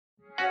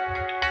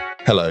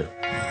Hello.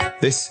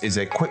 This is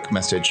a quick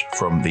message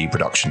from the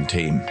production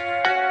team.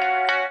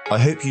 I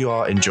hope you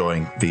are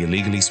enjoying the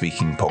Illegally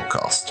Speaking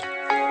podcast.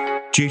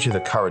 Due to the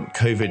current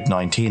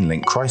COVID-19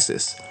 link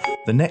crisis,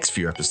 the next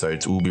few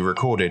episodes will be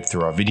recorded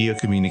through our video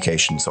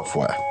communication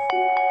software.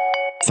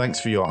 Thanks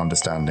for your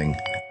understanding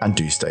and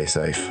do stay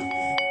safe.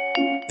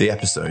 The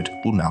episode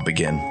will now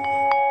begin.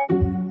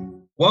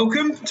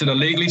 Welcome to the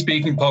Legally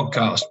Speaking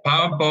podcast,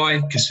 powered by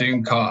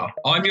Kassoon Car.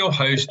 I'm your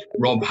host,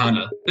 Rob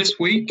Hanna. This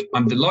week,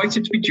 I'm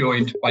delighted to be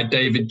joined by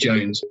David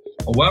Jones,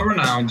 a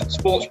well-renowned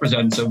sports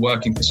presenter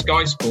working for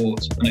Sky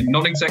Sports and a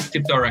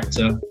non-executive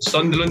director of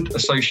Sunderland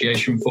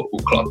Association Football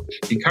Club.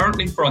 He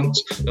currently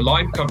fronts the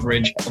live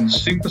coverage on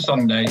Super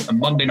Sunday and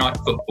Monday Night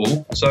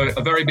Football. So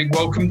a very big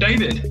welcome,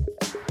 David.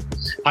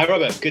 Hi,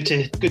 Robert. Good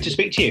to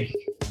speak to you.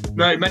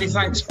 No, many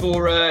thanks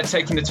for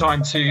taking the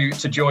time to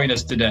join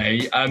us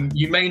today.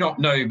 You may not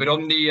know, but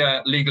on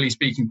the Legally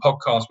Speaking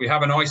podcast, we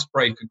have an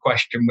icebreaker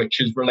question which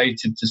is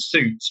related to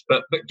suits.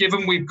 But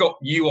given we've got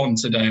you on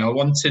today, I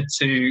wanted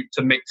to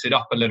mix it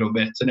up a little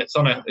bit, and it's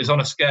on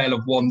a scale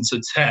of 1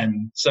 to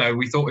 10. So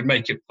we thought we'd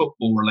make it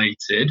football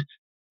related.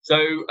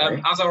 So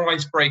as our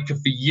icebreaker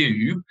for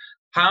you,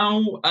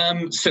 how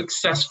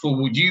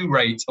successful would you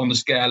rate on the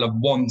scale of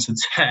 1 to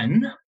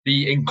 10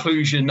 the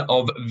inclusion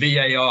of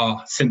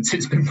VAR since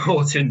it's been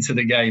brought into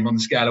the game on the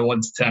scale of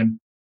 1 to 10?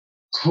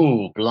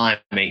 Oh,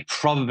 blimey.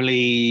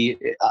 Probably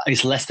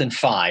it's less than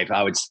 5,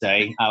 I would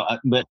say.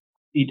 But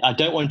I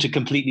don't want to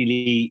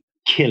completely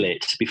kill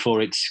it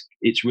before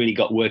it's really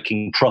got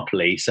working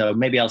properly. So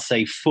maybe I'll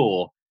say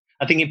 4.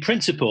 I think in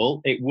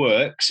principle it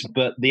works,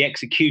 but the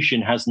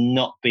execution has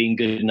not been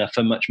good enough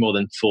for much more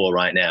than 4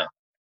 right now.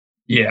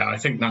 Yeah, I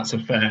think that's a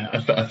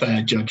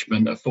fair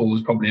judgment. A 4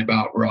 is probably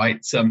about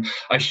right.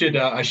 I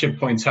should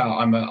point out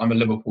I'm a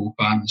Liverpool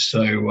fan,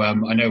 so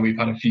I know we've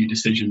had a few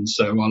decisions,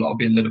 so I'll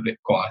be a little bit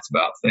quiet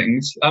about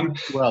things.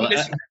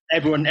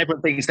 Everyone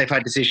thinks they've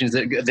had decisions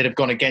that have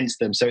gone against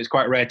them, so it's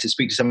quite rare to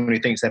speak to someone who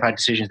thinks they've had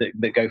decisions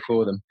that go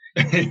for them.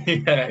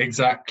 Yeah,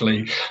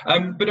 exactly.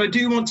 But I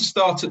do want to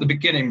start at the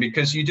beginning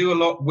because you do a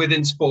lot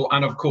within sport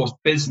and, of course,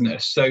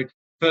 business. So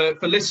for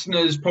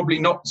listeners, probably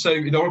not so,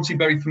 they're obviously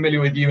very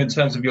familiar with you in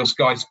terms of your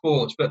Sky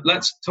Sports, but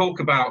let's talk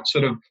about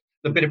sort of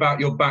a bit about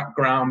your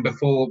background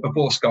before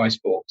Sky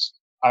Sports.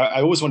 I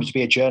always wanted to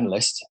be a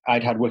journalist.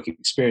 I'd had work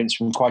experience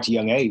from quite a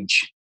young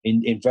age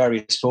in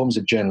various forms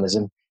of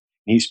journalism,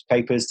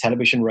 newspapers,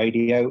 television,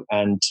 radio,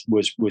 and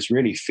was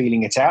really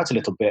feeling it out a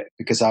little bit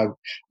because I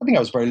think I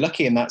was very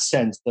lucky in that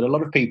sense that a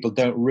lot of people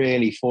don't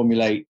really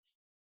formulate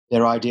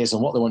their ideas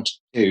on what they want to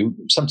do,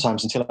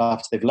 sometimes until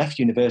after they've left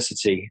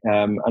university,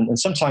 and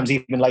sometimes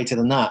even later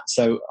than that.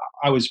 So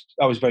I was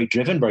very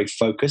driven, very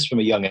focused from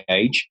a young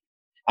age,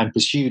 and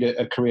pursued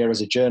a career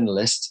as a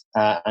journalist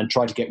and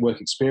tried to get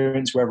work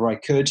experience wherever I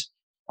could.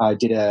 I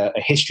did a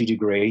history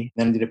degree,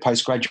 then I did a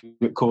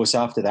postgraduate course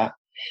after that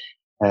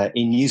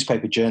in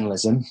newspaper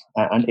journalism,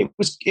 and it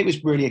was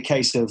really a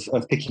case of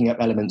picking up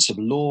elements of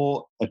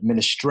law,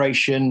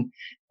 administration,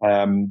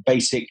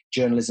 basic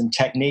journalism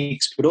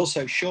techniques, but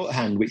also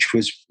shorthand, which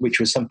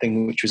was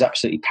something which was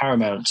absolutely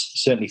paramount,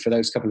 certainly for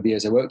those couple of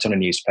years I worked on a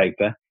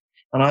newspaper.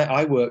 And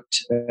I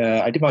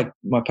did my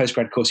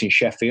postgrad course in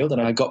Sheffield, and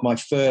I got my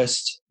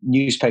first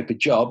newspaper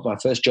job, my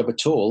first job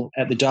at all,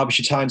 at the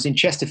Derbyshire Times in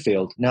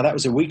Chesterfield. Now, that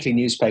was a weekly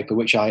newspaper,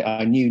 which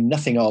I knew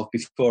nothing of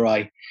before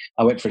I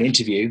went for an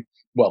interview.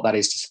 Well, that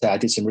is to say, I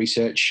did some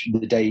research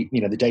the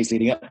days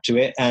leading up to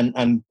it. And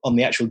on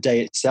the actual day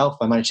itself,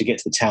 I managed to get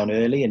to the town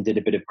early and did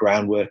a bit of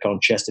groundwork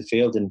on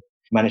Chesterfield and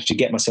managed to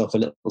get myself a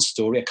little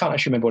story. I can't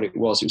actually remember what it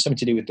was. It was something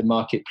to do with the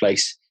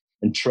marketplace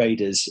and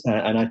traders.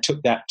 And I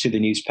took that to the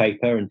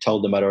newspaper and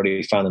told them I'd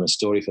already found them a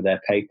story for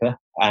their paper.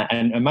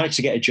 And I managed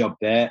to get a job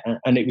there.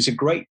 And it was a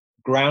great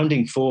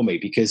grounding for me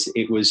because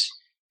it was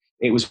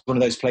one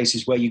of those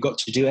places where you got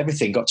to do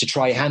everything, got to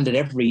try your hand at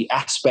every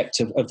aspect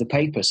of the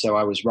paper. So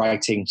I was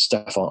writing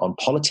stuff on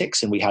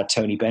politics, and we had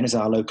Tony Benn as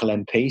our local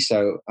MP.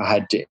 So I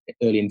had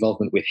early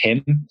involvement with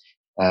him.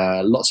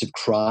 Lots of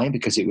crime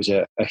because it was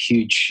a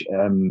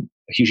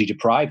hugely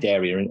deprived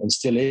area and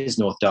still is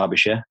North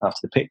Derbyshire after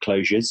the pit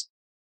closures.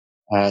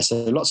 So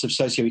lots of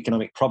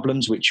socioeconomic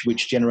problems,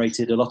 which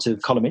generated a lot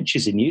of column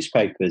inches in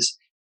newspapers.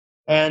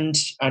 And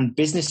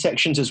business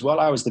sections as well.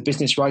 I was the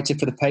business writer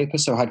for the paper,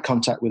 so I had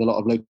contact with a lot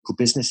of local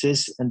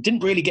businesses and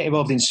didn't really get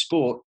involved in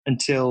sport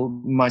until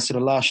my sort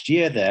of last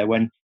year there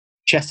when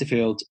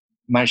Chesterfield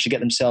managed to get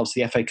themselves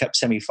to the FA Cup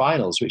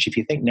semi-finals, which if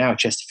you think now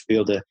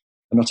Chesterfield are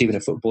not even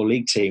a Football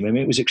League team. I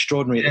mean, it was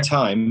extraordinary at the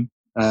time.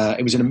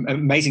 It was an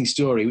amazing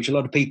story, which a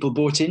lot of people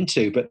bought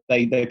into, but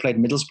they played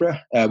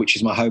Middlesbrough, which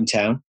is my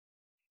hometown,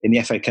 in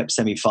the FA Cup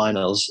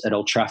semi-finals at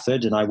Old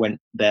Trafford, and I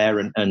went there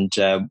and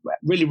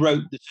really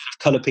wrote the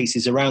colour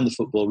pieces around the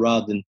football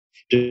rather than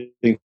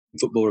doing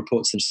football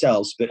reports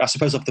themselves. But I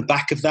suppose off the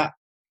back of that,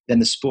 then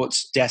the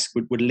sports desk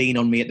would lean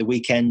on me at the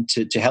weekend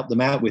to help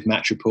them out with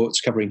match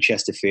reports covering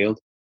Chesterfield.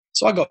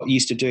 So I got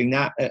used to doing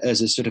that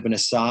as a sort of an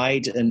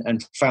aside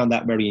and found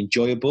that very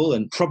enjoyable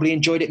and probably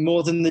enjoyed it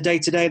more than the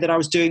day-to-day that I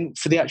was doing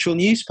for the actual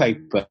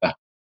newspaper.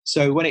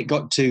 So when it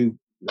got to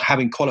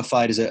having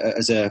qualified as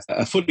a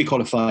fully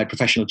qualified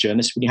professional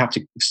journalist, when you have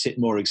to sit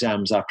more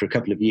exams after a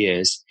couple of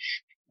years,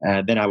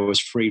 then I was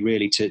free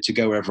really to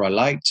go wherever I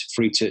liked,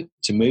 free to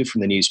move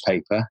from the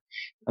newspaper.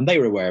 And they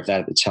were aware of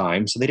that at the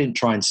time, so they didn't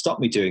try and stop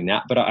me doing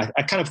that. But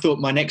I kind of thought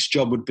my next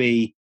job would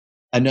be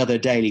another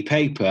daily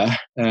paper,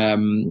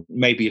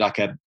 maybe like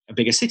a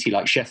bigger city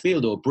like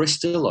Sheffield or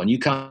Bristol or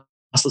Newcastle,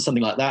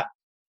 something like that.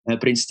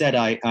 But instead,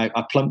 I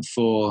plumped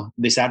for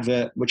this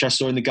advert, which I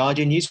saw in the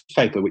Guardian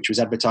newspaper, which was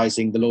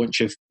advertising the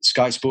launch of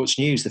Sky Sports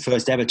News, the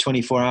first ever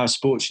 24-hour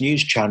sports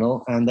news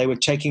channel. And they were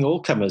taking all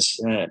comers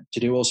to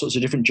do all sorts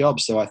of different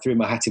jobs. So I threw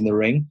my hat in the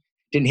ring,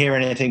 didn't hear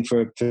anything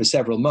for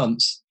several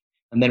months,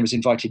 and then was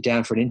invited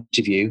down for an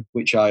interview,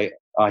 which I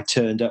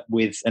turned up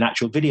with an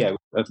actual video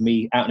of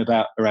me out and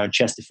about around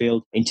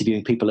Chesterfield,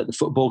 interviewing people at the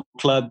football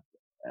club.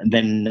 And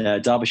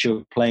then Derbyshire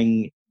were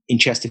playing in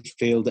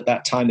Chesterfield at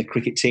that time, the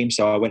cricket team.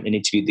 So I went and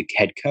interviewed the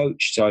head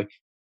coach. So,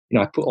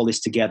 I put all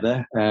this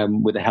together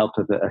with the help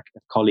of a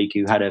colleague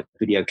who had a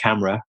video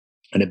camera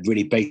and a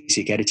really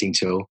basic editing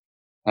tool.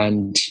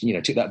 And,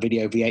 took that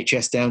video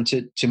VHS down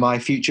to my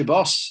future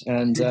boss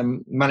and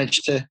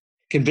managed to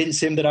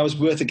convince him that I was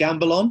worth a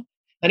gamble on.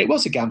 And it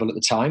was a gamble at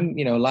the time,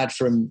 a lad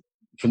from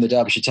the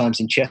Derbyshire Times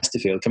in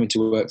Chesterfield coming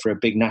to work for a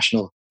big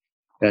national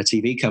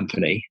TV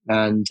company.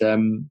 And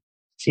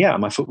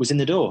my foot was in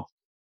the door.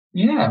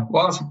 Yeah,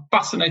 well, it's a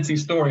fascinating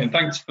story, and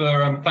thanks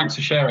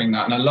for sharing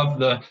that. And I love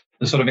the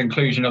sort of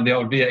inclusion of the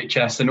old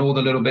VHS and all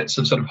the little bits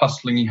of sort of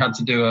hustling you had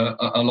to do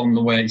along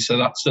the way. So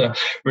that's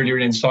really,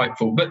 really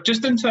insightful. But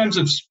just in terms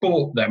of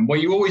sport, then, were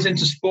you always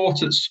into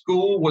sport at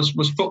school? Was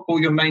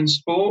football your main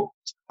sport?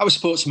 I was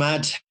sports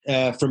mad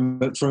from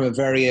a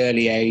very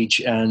early age,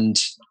 and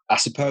I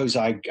suppose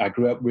I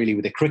grew up really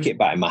with a cricket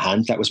bat in my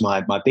hand. That was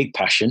my big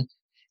passion.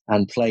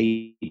 And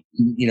played,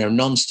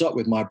 non-stop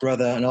with my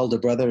brother, an older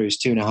brother who's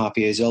 2.5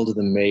 years older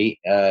than me,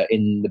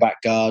 in the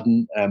back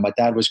garden. My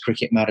dad was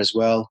cricket mad as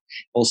well,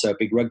 also a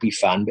big rugby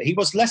fan, but he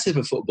was less of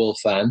a football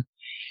fan.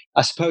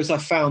 I suppose I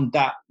found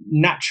that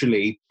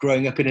naturally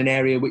growing up in an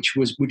area which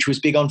was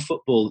big on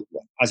football,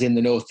 as in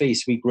the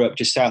northeast. We grew up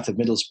just south of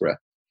Middlesbrough,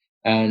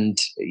 and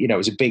it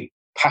was a big,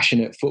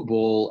 passionate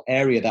football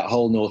area, that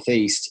whole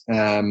northeast.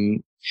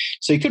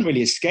 So you couldn't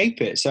really escape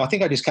it. So I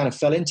think I just kind of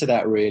fell into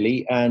that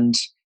really, and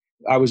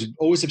I was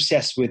always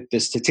obsessed with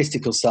the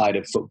statistical side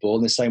of football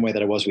in the same way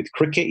that I was with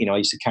cricket. I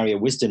used to carry a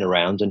Wisden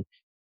around, and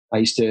I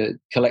used to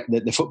collect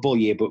the football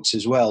yearbooks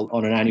as well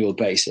on an annual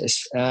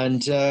basis.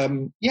 And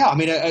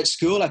at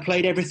school I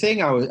played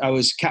everything. I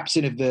was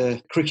captain of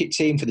the cricket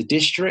team for the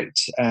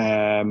district,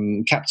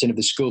 captain of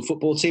the school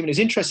football team. And it was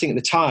interesting at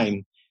the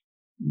time,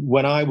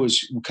 when I was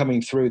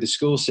coming through the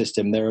school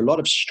system, there were a lot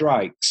of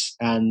strikes,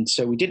 and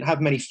so we didn't have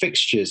many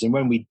fixtures. And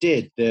when we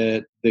did,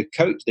 the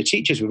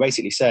teachers were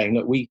basically saying,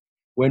 look,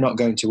 we're not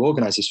going to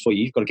organise this for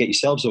you. You've got to get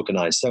yourselves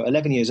organised. So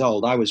 11 years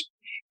old, I was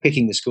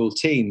picking the school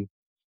team.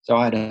 So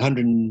I had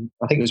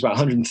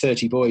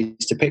 130 boys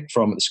to pick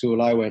from at the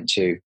school I went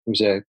to. It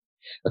was a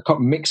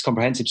mixed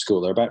comprehensive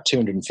school. There were about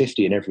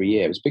 250 in every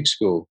year. It was a big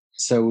school.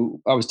 So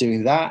I was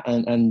doing that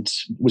and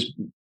was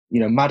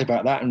mad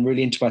about that, and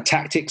really into my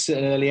tactics at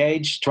an early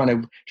age,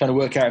 trying to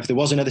work out if there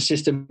was another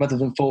system other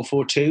than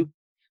 4-4-2,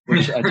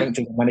 which I don't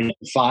think I managed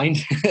to find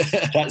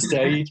at that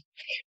stage.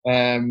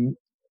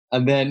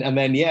 And then,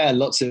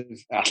 lots of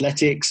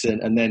athletics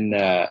and then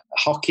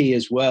hockey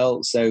as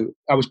well. So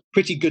I was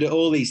pretty good at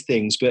all these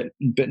things, but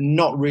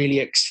not really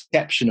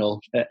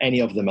exceptional at any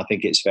of them, I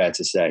think it's fair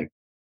to say.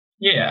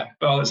 Yeah,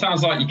 well, it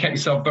sounds like you kept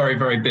yourself very,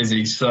 very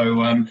busy.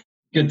 So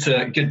good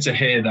to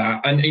hear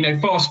that.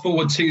 And fast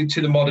forward to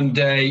the modern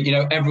day,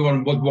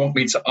 everyone would want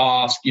me to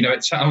ask.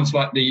 It sounds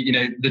like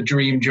the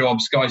dream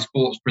job, Sky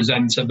Sports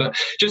presenter. But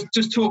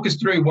just talk us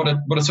through what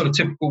a sort of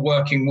typical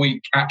working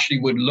week actually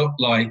would look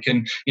like,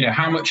 and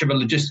how much of a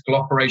logistical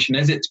operation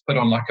is it to put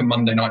on like a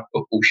Monday night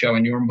football show,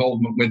 and your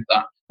involvement with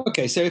that.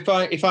 Okay, so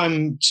if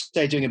I'm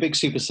say doing a big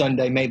Super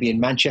Sunday, maybe in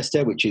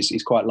Manchester, which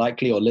is quite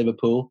likely, or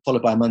Liverpool,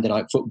 followed by Monday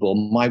Night Football,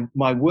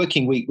 my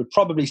working week would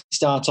probably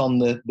start on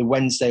the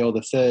Wednesday or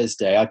the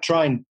Thursday. I'd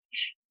try and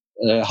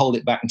hold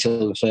it back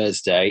until the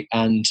Thursday,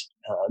 and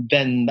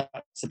then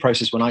that's the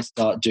process when I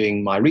start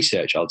doing my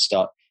research. I'll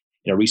start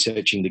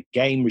researching the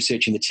game,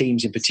 researching the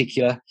teams in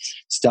particular,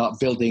 start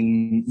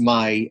building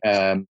my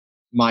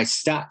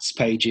stats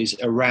pages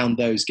around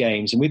those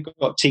games. And we've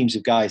got teams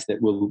of guys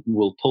that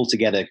will pull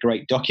together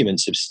great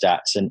documents of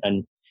stats,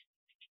 and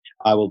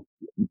I will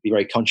be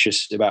very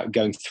conscious about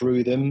going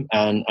through them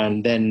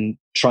and then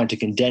trying to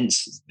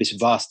condense this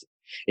vast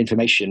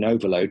information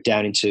overload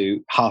down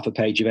into half a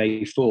page of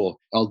A4.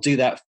 I'll do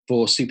that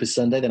for Super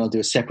Sunday, then I'll do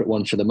a separate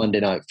one for the Monday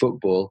Night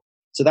Football.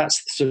 So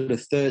that's sort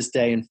of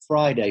Thursday and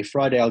Friday.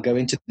 Friday I'll go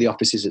into the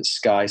offices at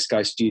Sky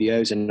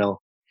Studios, and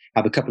I'll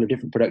have a couple of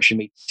different production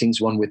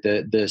meetings, one with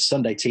the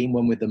Sunday team,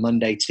 one with the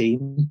Monday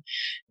team.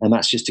 And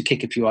that's just to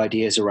kick a few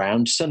ideas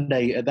around.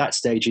 Sunday at that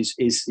stage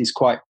is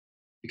quite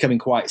becoming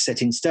quite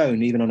set in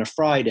stone. Even on a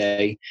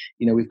Friday,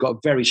 we've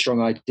got very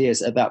strong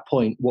ideas at that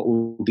point, what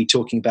we'll be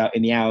talking about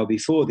in the hour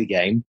before the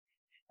game.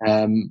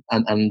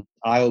 And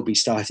I'll be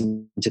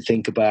starting to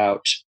think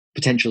about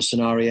potential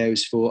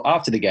scenarios for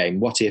after the game.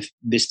 What if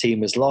this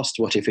team has lost?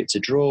 What if it's a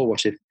draw?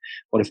 What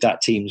if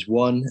that team's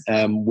won?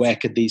 Where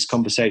could these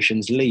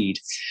conversations lead?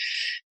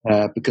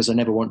 Because I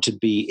never want to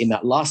be in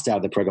that last hour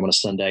of the program on a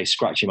Sunday,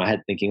 scratching my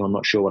head thinking, I'm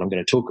not sure what I'm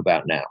going to talk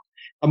about now.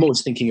 I'm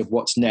always thinking of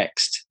what's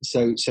next.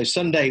 So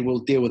Sunday will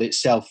deal with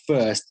itself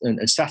first,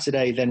 and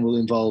Saturday then will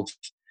involve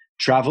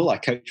travel. I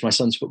coach my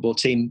son's football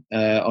team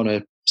on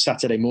a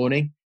Saturday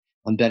morning.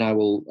 And then I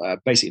will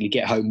basically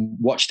get home,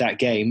 watch that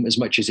game as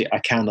much as I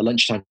can, the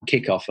lunchtime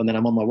kickoff, and then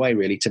I'm on my way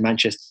really to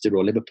Manchester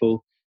or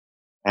Liverpool.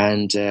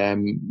 And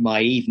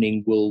my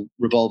evening will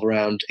revolve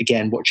around,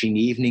 again, watching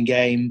the evening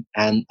game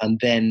and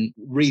then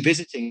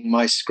revisiting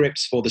my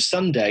scripts for the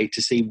Sunday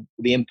to see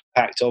the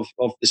impact of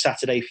the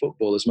Saturday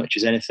football as much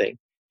as anything.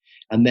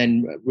 And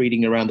then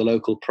reading around the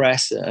local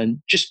press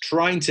and just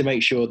trying to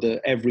make sure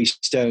that every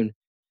stone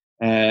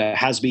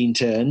has been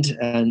turned,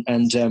 and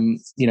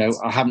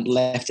I haven't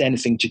left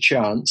anything to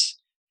chance.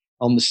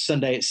 On the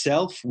Sunday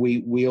itself,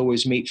 we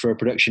always meet for a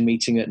production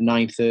meeting at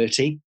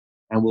 9:30,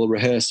 and we'll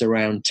rehearse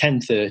around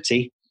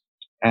 10:30,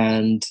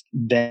 and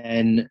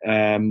then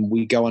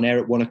we go on air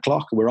at 1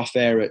 o'clock. We're off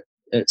air at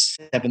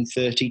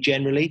 7:30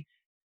 generally,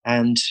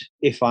 and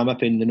if I'm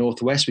up in the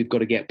northwest, we've got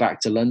to get back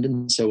to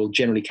London, so we'll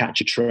generally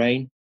catch a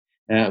train.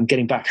 I'm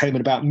getting back home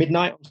at about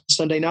midnight on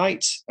Sunday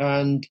night,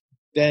 and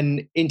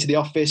then into the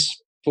office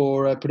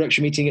for a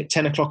production meeting at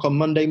 10 o'clock on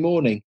Monday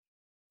morning.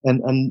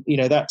 And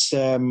that's,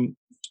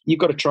 you've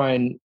got to try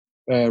and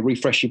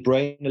refresh your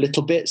brain a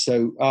little bit.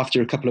 So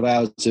after a couple of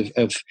hours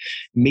of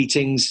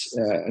meetings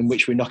in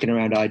which we're knocking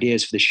around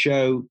ideas for the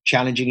show,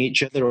 challenging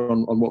each other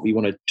on what we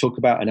want to talk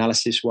about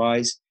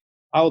analysis-wise,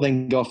 I will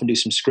then go off and do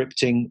some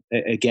scripting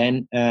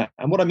again.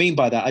 And what I mean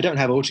by that, I don't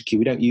have autocue.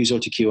 We don't use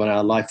autocue on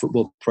our live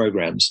football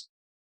programs.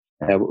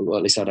 Well,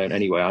 at least I don't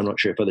anyway. I'm not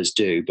sure if others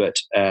do. But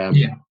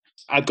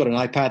I've got an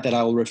iPad that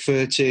I will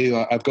refer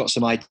to. I've got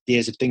some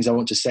ideas of things I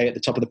want to say at the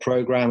top of the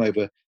program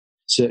over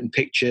certain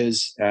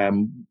pictures,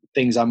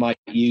 things I might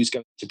use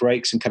going to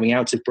breaks and coming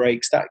out of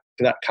breaks, that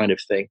kind of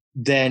thing.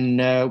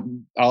 Then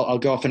I'll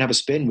go off and have a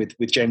spin with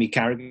Jamie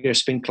Carragher, a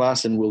spin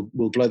class, and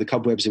we'll blow the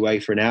cobwebs away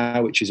for an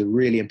hour, which is a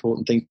really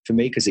important thing for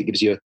me because it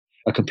gives you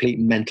a complete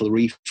mental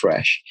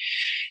refresh.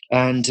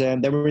 And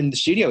then we're in the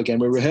studio again.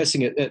 We're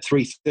rehearsing at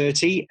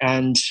 3:30,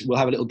 and we'll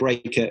have a little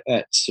break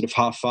at sort of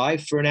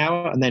 5:30 for an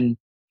hour, and then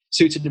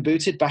suited and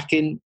booted, back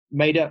in,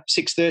 made up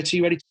 6:30,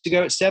 ready to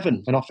go at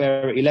 7, and off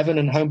air at 11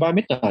 and home by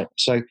midnight.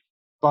 So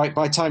by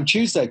time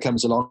Tuesday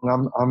comes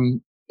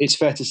along, it's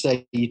fair to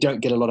say you don't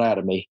get a lot out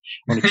of me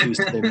on a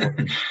Tuesday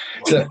morning.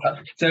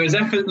 So as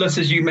effortless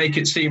as you make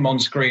it seem on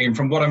screen,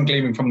 from what I'm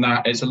gleaming from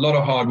that, it's a lot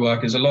of hard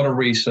work, there's a lot of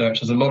research,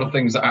 there's a lot of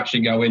things that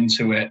actually go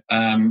into it.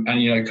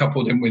 And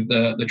coupled in with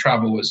the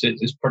travel,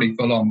 it's pretty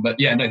full on. But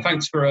yeah, no,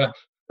 thanks for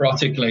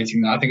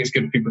articulating that. I think it's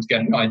good for people to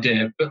get an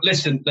idea. But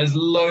listen, there's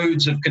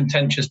loads of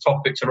contentious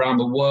topics around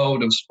the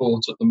world of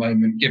sport at the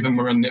moment, given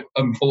we're in the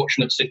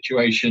unfortunate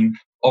situation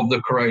of the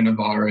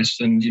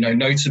coronavirus. And,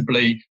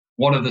 notably,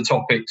 one of the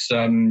topics,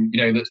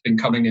 that's been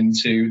coming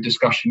into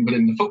discussion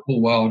within the football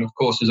world, of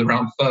course, is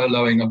around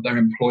furloughing of their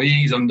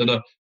employees under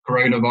the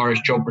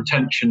coronavirus job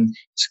retention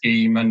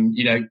scheme. And,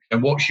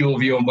 and what's your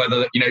view on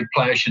whether,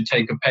 players should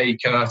take a pay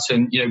cut?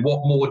 And,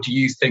 what more do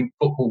you think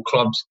football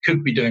clubs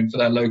could be doing for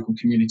their local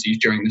communities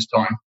during this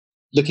time?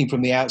 Looking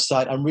from the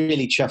outside, I'm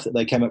really chuffed that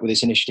they came up with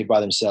this initiative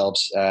by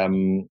themselves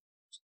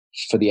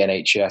for the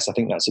NHS. I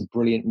think that's a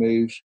brilliant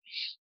move.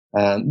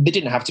 They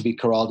didn't have to be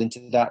corralled into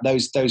that.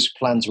 Those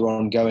plans were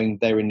ongoing.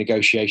 They were in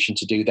negotiation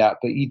to do that.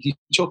 But you're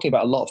talking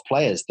about a lot of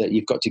players that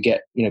you've got to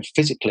get,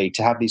 physically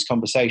to have these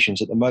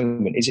conversations at the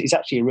moment. It's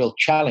actually a real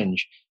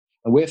challenge.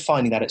 And we're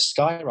finding that at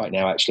Sky right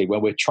now, actually, where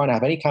we're trying to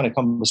have any kind of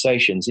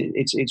conversations.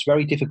 It's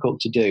very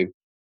difficult to do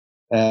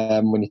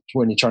when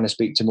you're trying to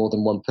speak to more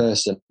than one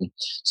person.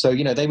 So,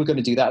 they were going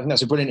to do that. I think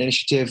that's a brilliant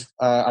initiative.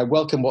 I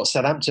welcome what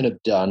Southampton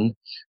have done,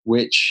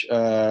 which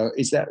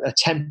is that a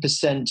 10%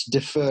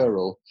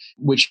 deferral,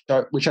 which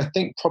I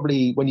think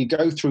probably when you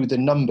go through the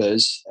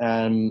numbers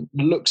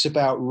looks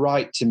about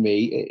right to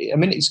me. I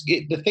mean,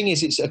 the thing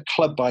is, it's a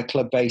club by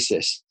club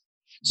basis.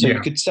 So you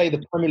could say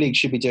the Premier League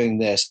should be doing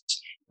this,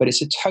 but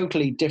it's a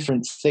totally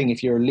different thing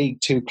if you're a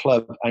League Two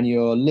club and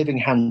you're living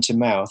hand to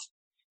mouth.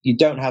 You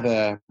don't have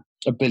a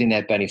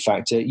billionaire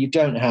benefactor. You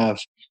don't have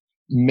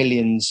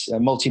millions,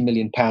 a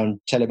multi-million pound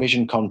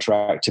television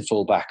contract to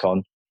fall back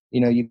on.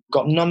 You've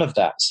got none of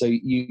that. So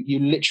you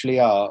literally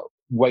are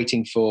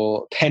waiting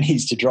for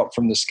pennies to drop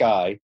from the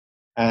sky.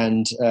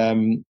 And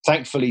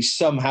thankfully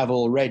some have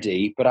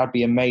already, but I'd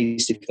be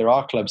amazed if there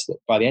are clubs that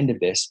by the end of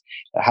this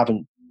that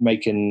haven't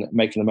making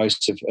the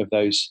most of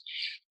those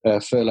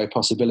furlough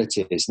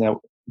possibilities.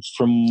 Now,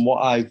 from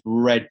what I've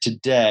read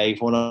today,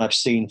 from what I've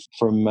seen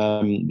from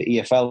the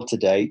EFL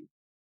today,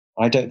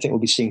 I don't think we'll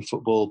be seeing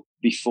football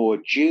before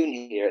June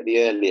here at the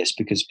earliest,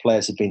 because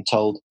players have been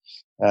told,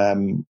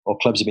 or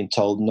clubs have been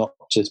told, not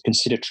to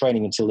consider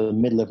training until the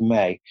middle of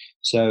May.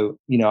 So,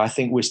 I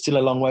think we're still a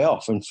long way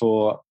off. And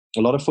for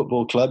a lot of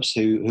football clubs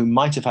who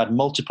might have had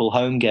multiple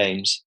home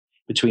games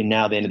between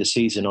now and the end of the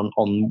season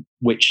on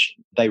which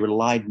they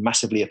relied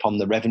massively upon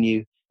the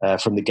revenue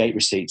from the gate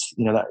receipts.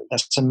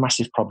 That's a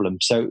massive problem.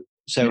 So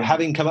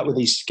having come up with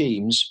these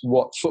schemes,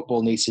 what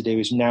football needs to do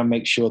is now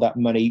make sure that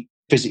money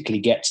physically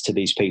gets to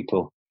these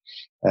people,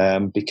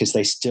 because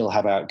they still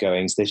have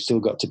outgoings. They've still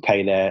got to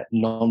pay their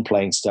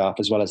non-playing staff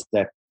as well as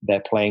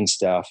their playing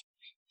staff,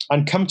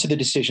 and come to the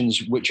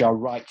decisions which are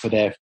right for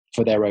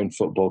their own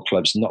football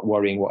clubs, not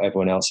worrying what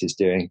everyone else is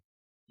doing.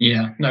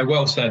 Yeah, no,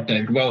 well said,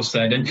 David, well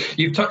said. And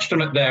you've touched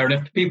on it there. And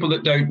if people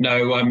that don't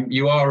know,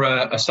 you are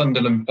a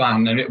Sunderland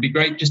fan, and it would be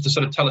great just to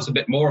sort of tell us a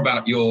bit more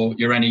about your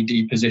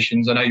NED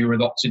positions. I know you were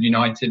with Oxford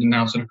United and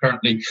now sort of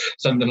currently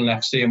Sunderland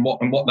FC, and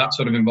what that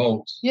sort of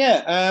involves.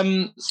 Yeah,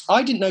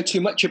 I didn't know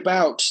too much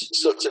about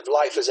sort of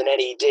life as an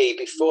NED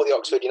before the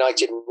Oxford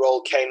United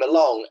role came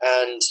along.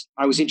 And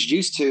I was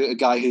introduced to a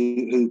guy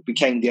who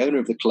became the owner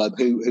of the club,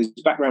 whose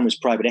background was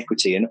private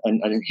equity, and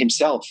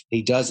himself,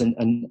 he does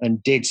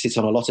and did sit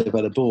on a lot of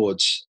other boards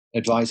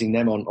advising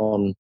them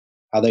on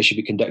how they should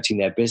be conducting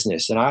their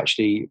business. And I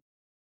actually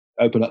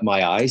opened up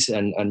my eyes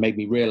and made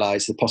me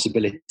realize the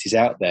possibilities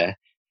out there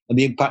and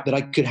the impact that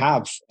I could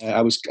have.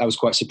 I was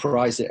quite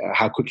surprised at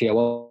how quickly I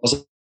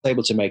was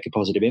able to make a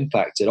positive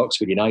impact at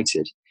Oxford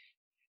United,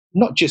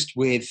 not just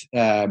with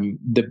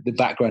the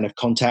background of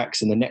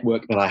contacts and the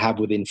network that I have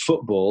within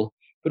football,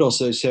 but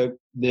also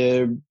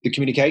the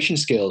communication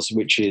skills,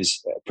 which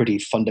is a pretty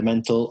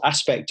fundamental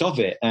aspect of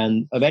it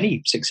and of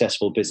any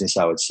successful business,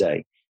 I would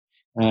say.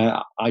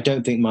 I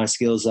don't think my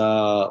skills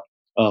are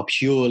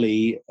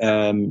purely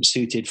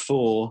suited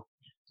for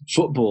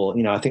football.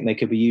 I think they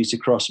could be used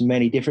across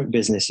many different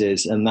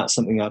businesses, and that's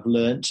something I've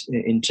learned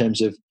in terms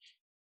of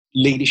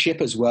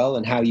leadership as well,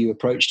 and how you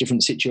approach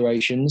different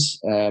situations.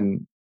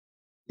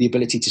 The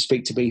ability to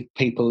speak to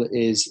people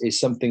is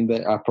something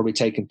that I've probably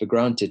taken for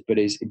granted, but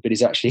is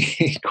actually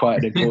quite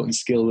an important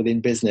skill within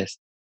business.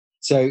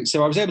 So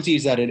I was able to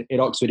use that at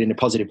Oxford in a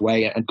positive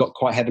way, and got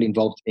quite heavily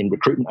involved in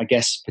recruitment, I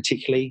guess,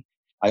 particularly.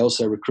 I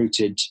also led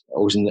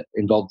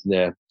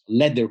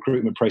the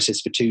recruitment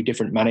process for 2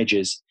 different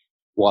managers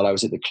while I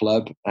was at the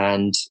club,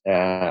 and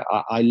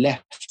I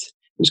left.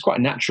 It was quite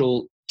a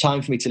natural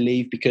time for me to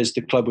leave because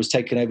the club was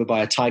taken over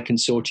by a Thai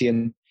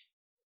consortium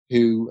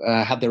who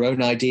had their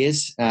own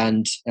ideas,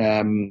 and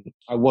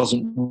I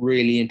wasn't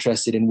really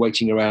interested in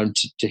waiting around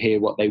to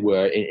hear what they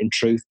were in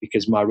truth,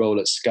 because my role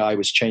at Sky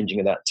was changing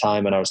at that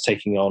time, and I was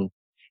taking on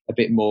a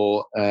bit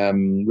more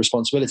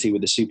responsibility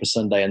with the Super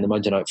Sunday and the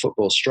Monday Night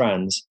Football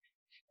strands.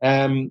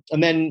 And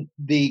then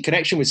the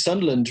connection with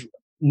Sunderland,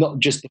 not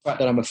just the fact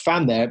that I'm a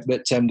fan there,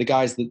 but the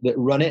guys that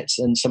run it,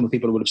 and some of the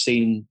people would have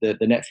seen the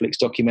Netflix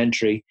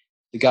documentary,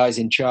 the guys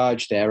in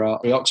charge there are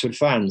Oxford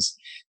fans.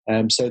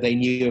 So they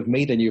knew of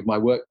me, they knew of my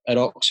work at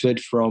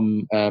Oxford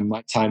from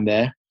my time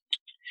there.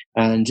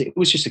 And it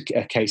was just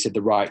a case of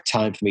the right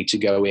time for me to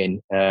go in.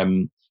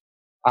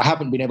 I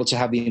haven't been able to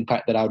have the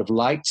impact that I would have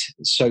liked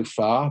so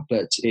far,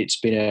 but it's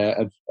been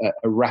a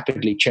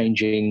rapidly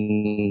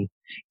changing,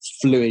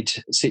 fluid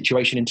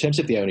situation in terms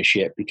of the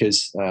ownership,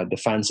 because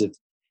the fans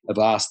have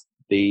asked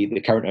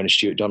the current owner,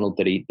 Stuart Donald,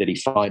 that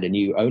he find a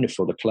new owner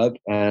for the club,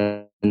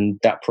 and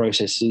that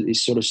process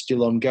is sort of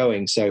still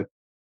ongoing. So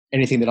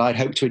anything that I'd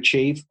hoped to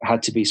achieve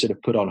had to be sort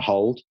of put on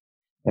hold,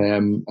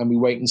 and we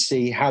wait and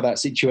see how that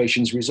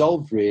situation's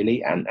resolved,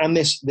 really, and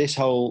this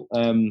whole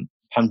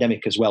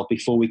pandemic as well,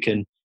 before we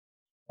can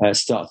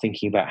start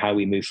thinking about how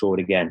we move forward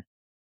again.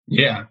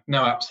 Yeah,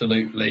 no,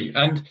 absolutely.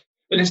 And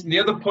listen, the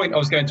other point I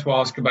was going to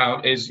ask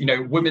about is,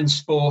 women's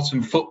sport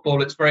and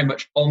football, it's very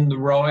much on the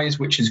rise,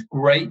 which is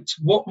great.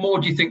 What more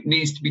do you think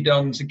needs to be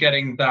done to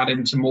getting that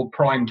into more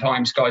prime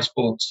time Sky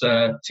Sports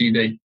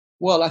TV?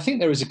 Well, I think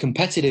there is a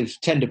competitive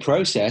tender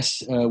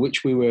process,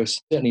 which we were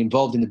certainly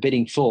involved in the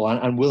bidding for,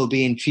 and will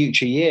be in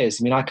future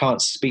years. I mean, I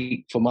can't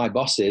speak for my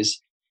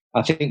bosses.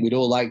 I think we'd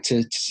all like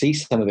to see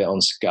some of it on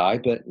Sky,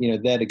 but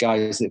they're the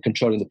guys that are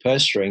controlling the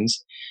purse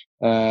strings.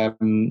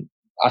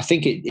 I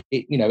think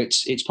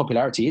its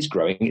popularity is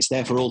growing. It's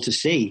there for all to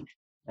see.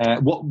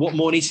 What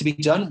more needs to be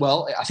done?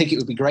 Well, I think it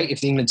would be great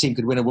if the England team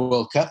could win a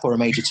World Cup or a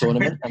major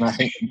tournament, and I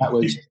think that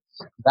would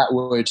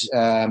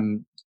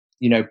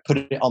put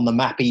it on the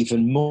map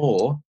even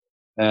more,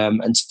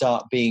 and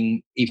start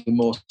being even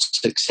more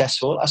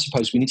successful. I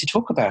suppose we need to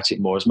talk about it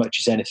more as much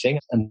as anything.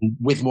 And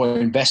with more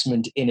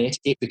investment in it,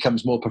 it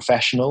becomes more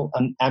professional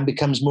and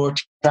becomes more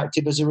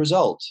attractive as a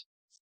result.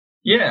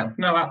 Yeah,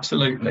 no,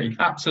 absolutely.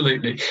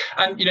 Absolutely.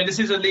 And, this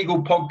is a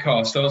legal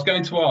podcast, so I was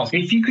going to ask,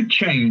 if you could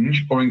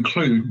change or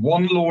include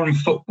one law in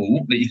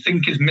football that you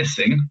think is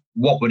missing,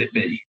 what would it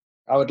be?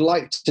 I would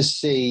like to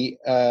see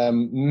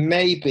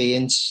maybe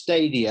in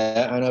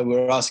stadia. I know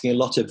we're asking a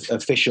lot of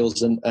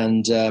officials and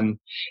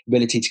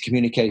ability to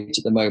communicate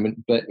at the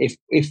moment, but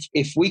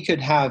if we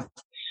could have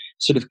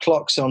sort of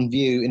clocks on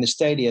view in the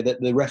stadia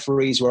that the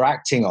referees were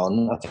acting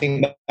on, I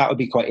think that would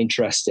be quite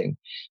interesting.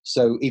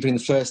 So even in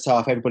the first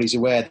half, everybody's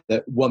aware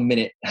that 1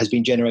 minute has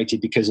been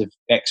generated because of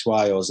X,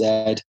 Y, or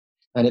Z.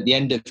 And at the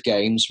end of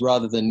games,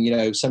 rather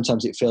than,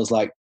 sometimes it feels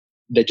like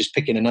they're just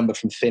picking a number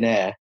from thin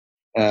air.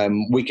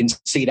 We can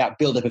see that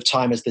build-up of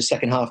time as the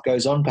second half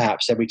goes on,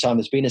 perhaps every time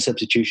there's been a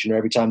substitution or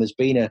every time there's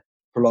been a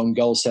prolonged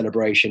goal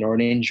celebration or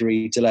an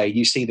injury delay,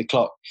 you see the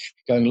clock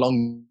going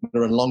longer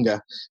and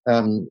longer.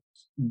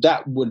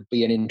 That would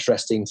be an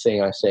interesting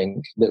thing, I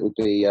think, that would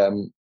be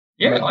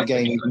make the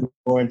game even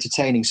more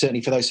entertaining,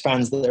 certainly for those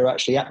fans that are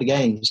actually at the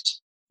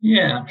games.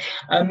 Yeah.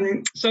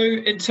 So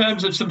in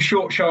terms of some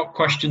short, sharp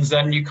questions,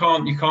 then you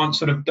can't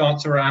sort of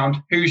dance around.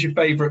 Who's your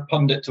favourite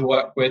pundit to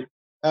work with?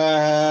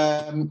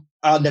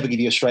 I'll never give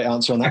you a straight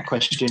answer on that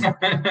question.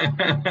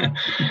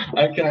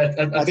 Okay.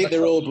 I think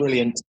they're all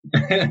brilliant.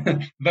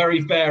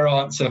 Very fair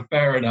answer.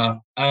 Fair enough.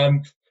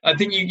 I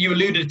think you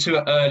alluded to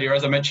it earlier.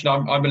 As I mentioned,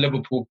 I'm a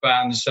Liverpool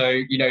fan. So,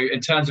 in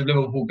terms of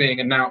Liverpool being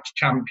announced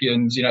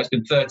champions, it's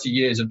been 30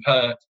 years of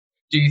hurt.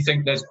 Do you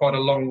think there's quite a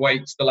long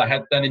wait still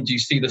ahead then? And do you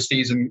see the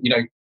season,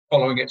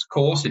 following its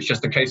course? It's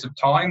just a case of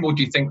time? Or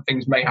do you think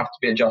things may have to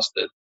be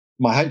adjusted?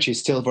 My hunch is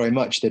still very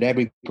much that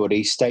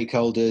everybody,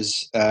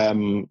 stakeholders,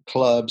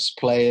 clubs,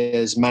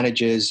 players,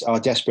 managers, are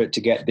desperate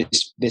to get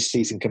this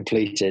season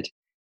completed.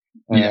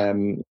 Yeah.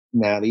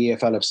 Now, the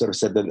EFL have sort of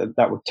said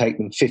that would take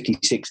them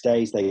 56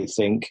 days, they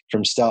think,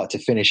 from start to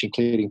finish,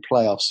 including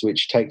playoffs,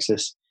 which takes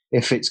us,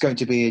 if it's going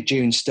to be a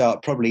June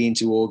start, probably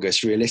into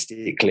August,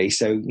 realistically.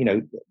 So,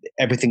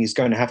 everything is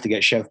going to have to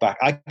get shoved back.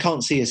 I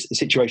can't see a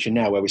situation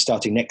now where we're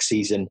starting next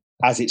season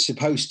as it's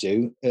supposed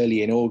to,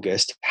 early in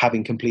August,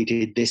 having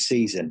completed this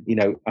season.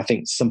 I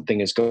think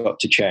something has got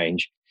to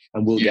change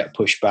and will get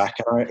pushed back.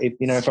 And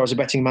if I was a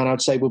betting man, I'd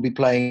say we'll be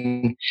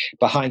playing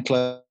behind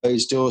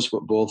closed doors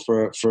football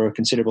for a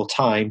considerable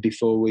time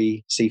before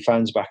we see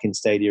fans back in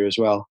stadia as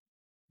well.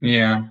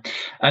 Yeah.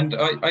 And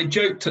I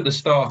joked at the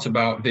start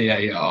about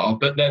VAR,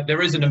 but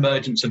there is an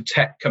emergence of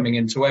tech coming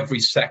into every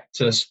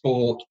sector,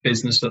 sport,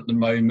 business at the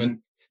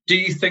moment. Do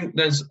you think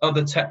there's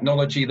other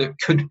technology that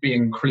could be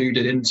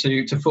included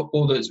into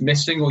football that's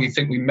missing, or you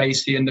think we may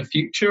see in the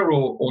future,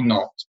 or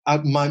not?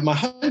 My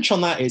hunch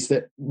on that is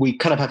that we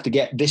kind of have to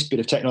get this bit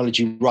of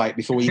technology right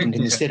before we even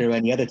consider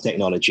any other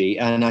technology.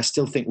 And I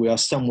still think we are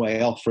some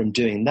way off from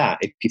doing that.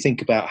 If you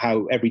think about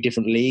how every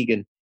different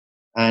league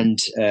and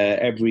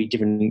every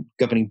different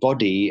governing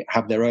body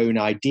have their own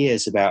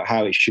ideas about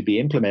how it should be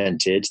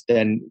implemented,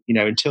 then,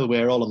 until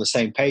we're all on the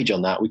same page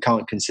on that, we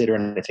can't consider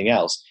anything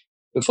else.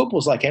 But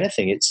football's like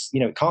anything. It's,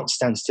 it can't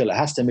stand still. It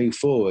has to move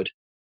forward.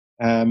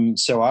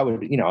 So I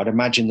would, I'd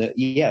imagine that,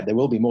 there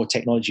will be more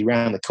technology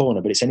around the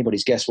corner, but it's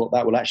anybody's guess what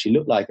that will actually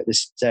look like at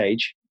this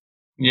stage.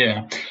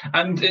 Yeah,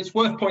 and it's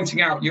worth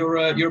pointing out you're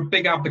a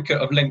big advocate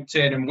of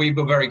LinkedIn, and we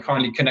were very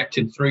kindly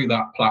connected through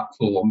that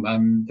platform.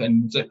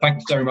 And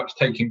thanks very much for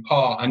taking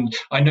part. And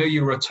I know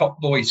you were a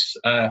top voice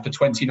for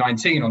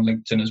 2019 on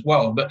LinkedIn as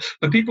well. But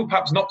for people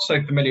perhaps not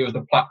so familiar with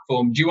the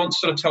platform, do you want to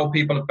sort of tell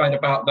people a bit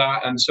about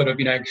that and sort of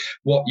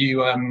what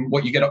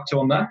you get up to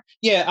on there?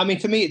 Yeah, I mean,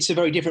 for me, it's a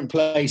very different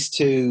place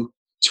to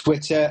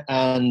Twitter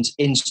and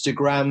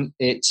Instagram.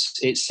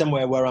 It's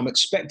somewhere where I'm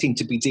expecting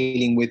to be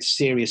dealing with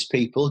serious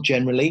people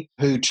generally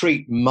who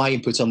treat my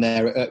input on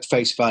there at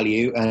face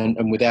value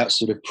and without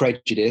sort of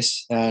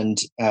prejudice. And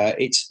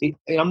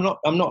I'm not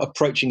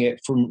approaching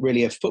it from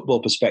really a football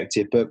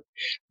perspective, but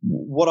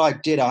what I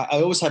did, I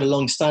always had a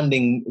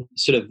long-standing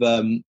sort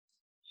of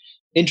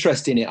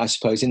interest in it, I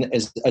suppose,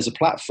 as a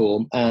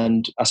platform.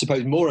 And I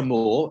suppose more and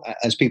more,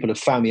 as people have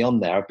found me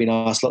on there, I've been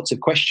asked lots of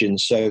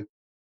questions. So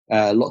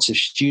lots of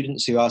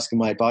students who are asking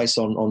my advice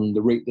on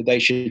the route that they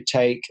should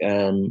take,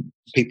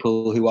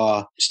 people who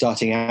are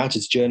starting out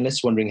as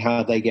journalists wondering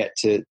how they get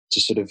to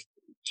sort of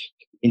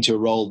into a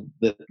role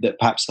that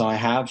perhaps I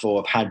have or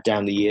have had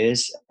down the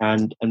years.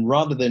 And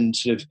rather than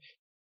sort of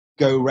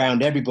go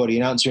around everybody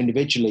and answer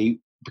individually,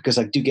 because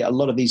I do get a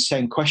lot of these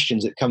same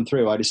questions that come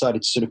through, I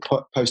decided to sort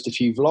of post a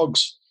few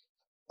vlogs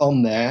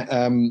on there.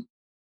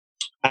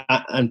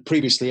 And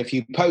previously a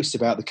few posts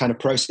about the kind of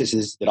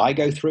processes that I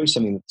go through,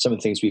 some of the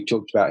things we've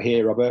talked about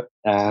here, Robert,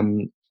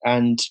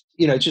 and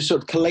just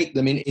sort of collate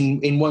them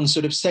in one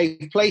sort of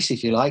safe place,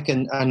 if you like.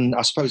 And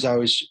I suppose I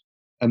was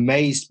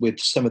amazed with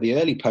some of the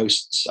early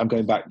posts. I'm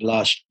going back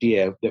last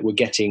year that were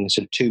getting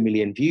sort of 2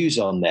 million views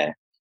on there.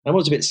 I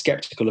was a bit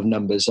skeptical of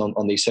numbers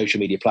on these social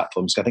media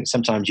platforms. I think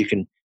sometimes you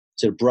can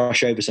sort of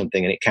brush over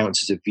something and it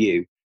counts as a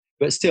view.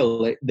 But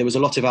still, there was a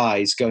lot of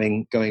eyes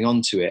going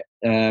onto it.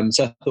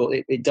 So I thought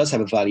it does have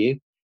a value.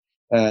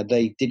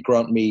 They did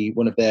grant me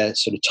one of their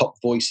sort of top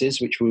voices,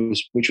 which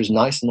was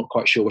nice. I'm not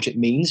quite sure what it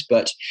means,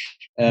 but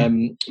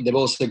they've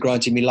also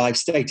granted me live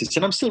status.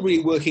 And I'm still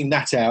really working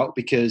that out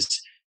because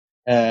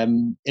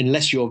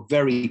unless you're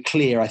very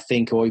clear, I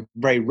think, or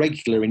very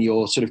regular in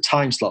your sort of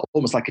time slot,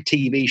 almost like a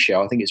TV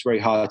show, I think it's very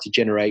hard to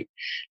generate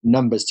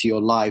numbers to your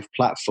live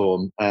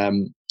platform.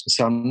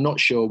 So I'm not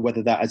sure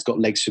whether that has got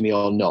legs for me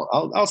or not.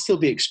 I'll still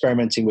be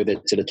experimenting with it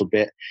a little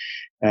bit.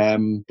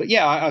 But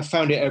yeah, I've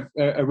found it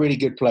a really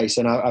good place,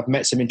 and I've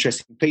met some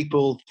interesting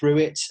people through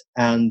it,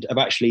 and I've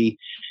actually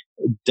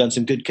done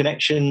some good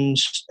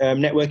connections,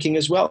 networking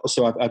as well.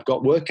 So I've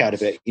got work out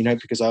of it,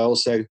 because I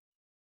also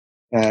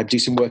do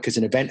some work as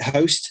an event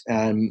host.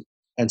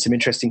 some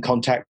interesting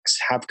contacts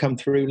have come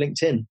through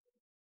LinkedIn.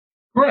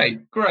 Great.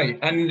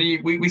 And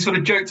we sort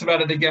of joked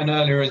about it again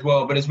earlier as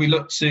well, but as we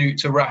look to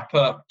wrap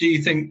up, do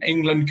you think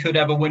England could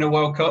ever win a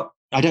World Cup?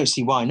 I don't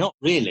see why not,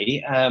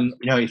 really.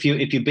 If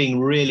you're being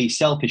really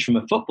selfish from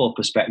a football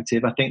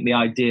perspective, I think the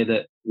idea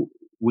that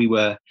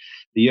the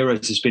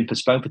Euros has been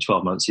postponed for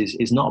 12 months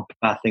is not a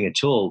bad thing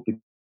at all.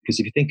 Because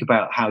if you think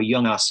about how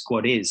young our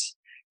squad is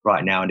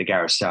right now under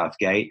Gareth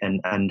Southgate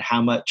and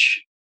how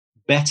much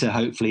better,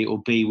 hopefully, it will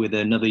be with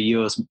another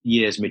year's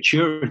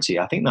maturity,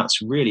 I think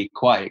that's really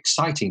quite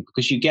exciting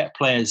because you get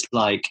players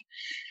like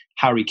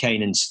Harry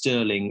Kane and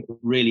Sterling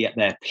really at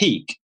their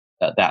peak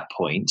at that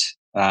point.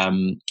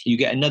 You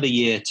get another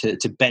year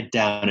to bed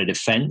down a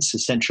defence, a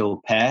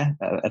central pair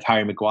of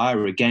Harry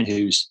Maguire, again,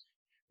 who's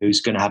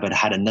going to have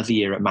had another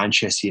year at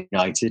Manchester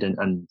United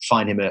and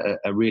find him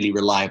a really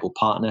reliable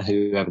partner,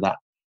 whoever that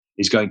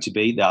is going to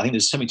be. I think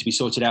there's something to be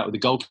sorted out with the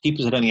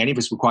goalkeepers. I don't think any of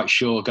us were quite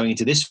sure going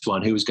into this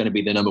one who was going to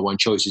be the number one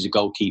choice as a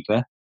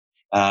goalkeeper.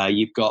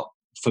 You've got,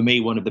 for me,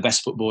 one of the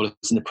best footballers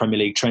in the Premier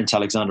League, Trent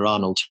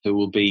Alexander-Arnold, who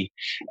will be,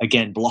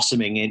 again,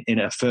 blossoming in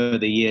a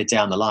further year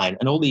down the line.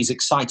 And all these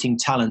exciting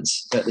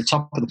talents at the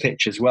top of the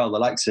pitch as well, the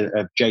likes of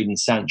Jadon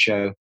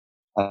Sancho,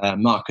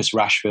 Marcus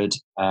Rashford,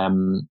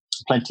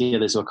 plenty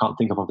of others who I can't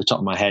think of off the top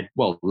of my head.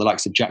 Well, the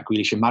likes of Jack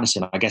Grealish and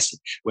Maddison, I guess,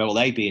 where will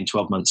they be in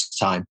 12 months'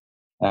 time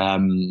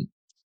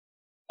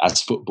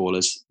as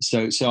footballers?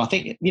 So I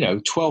think,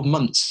 12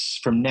 months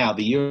from now,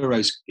 the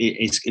Euros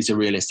is a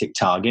realistic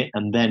target.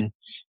 And then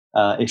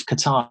if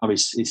Qatar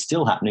is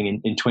still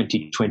happening in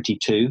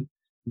 2022,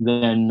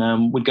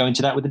 then we'd go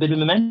into that with a bit of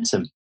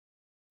momentum.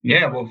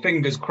 Yeah, well,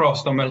 fingers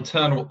crossed. I'm an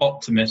eternal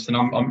optimist, and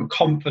I'm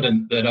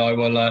confident that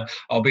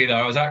I'll be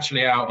there. I was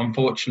actually out,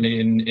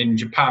 unfortunately, in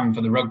Japan for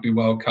the Rugby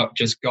World Cup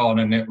just gone,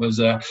 and it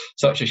was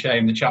such a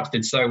shame. The chaps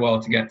did so well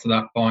to get to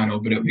that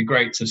final, but it would be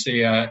great to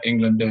see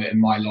England do it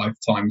in my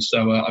lifetime.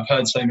 So I've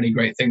heard so many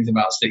great things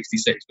about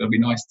 '66, but it'll be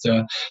nice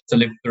to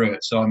live through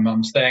it. So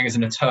I'm staying as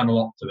an eternal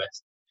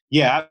optimist.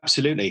 Yeah,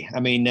 absolutely. I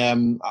mean,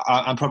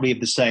 I'm probably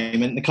the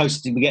same. And the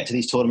closer we get to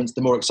these tournaments,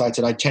 the more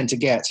excited I tend to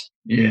get.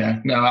 Yeah,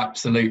 no,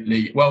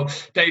 absolutely. Well,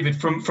 David,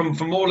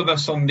 from all of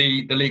us on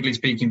the Legally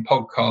Speaking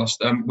podcast,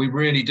 we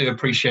really do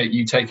appreciate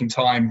you taking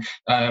time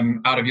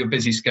out of your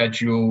busy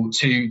schedule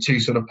to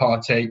sort of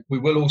partake. We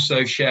will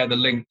also share the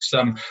links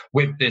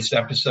with this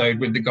episode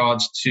with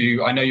regards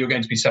to, I know you're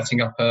going to be setting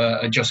up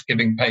a Just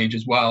Giving page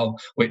as well,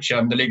 which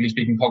the Legally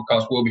Speaking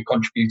podcast will be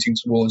contributing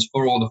towards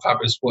for all the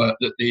fabulous work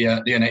that the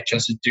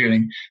NHS is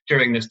doing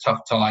during this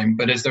tough time.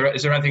 But is there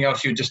anything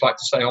else you'd just like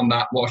to say on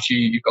that whilst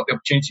you've got the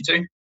opportunity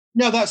to?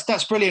 No,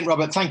 that's brilliant,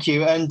 Robert. Thank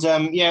you. And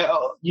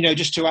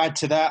just to add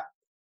to that,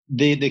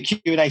 the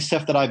Q&A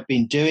stuff that I've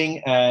been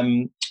doing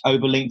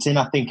over LinkedIn,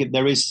 I think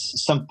there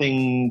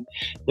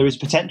is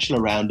potential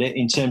around it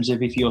in terms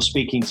of if you're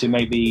speaking to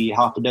maybe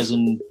half a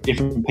dozen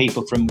different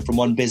people from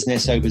one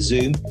business over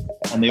Zoom,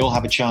 and they all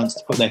have a chance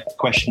to put their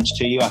questions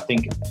to you. I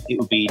think it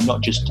would be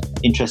not just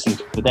interesting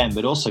for them,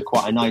 but also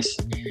quite a nice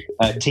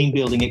team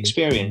building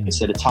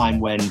experience at a time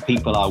when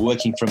people are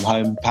working from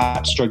home,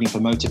 perhaps struggling for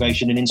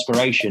motivation and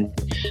inspiration.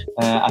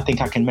 I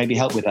think I can maybe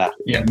help with that.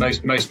 Yeah,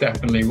 most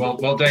definitely.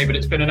 Well, David,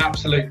 it's been an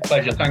absolute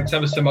pleasure. Thanks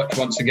ever so much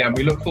once again.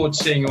 We look forward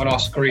to seeing you on our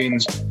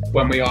screens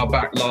when we are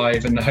back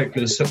live and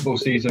hopefully the football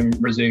season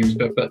resumes.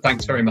 But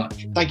thanks very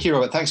much. Thank you,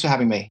 Robert. Thanks for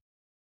having me.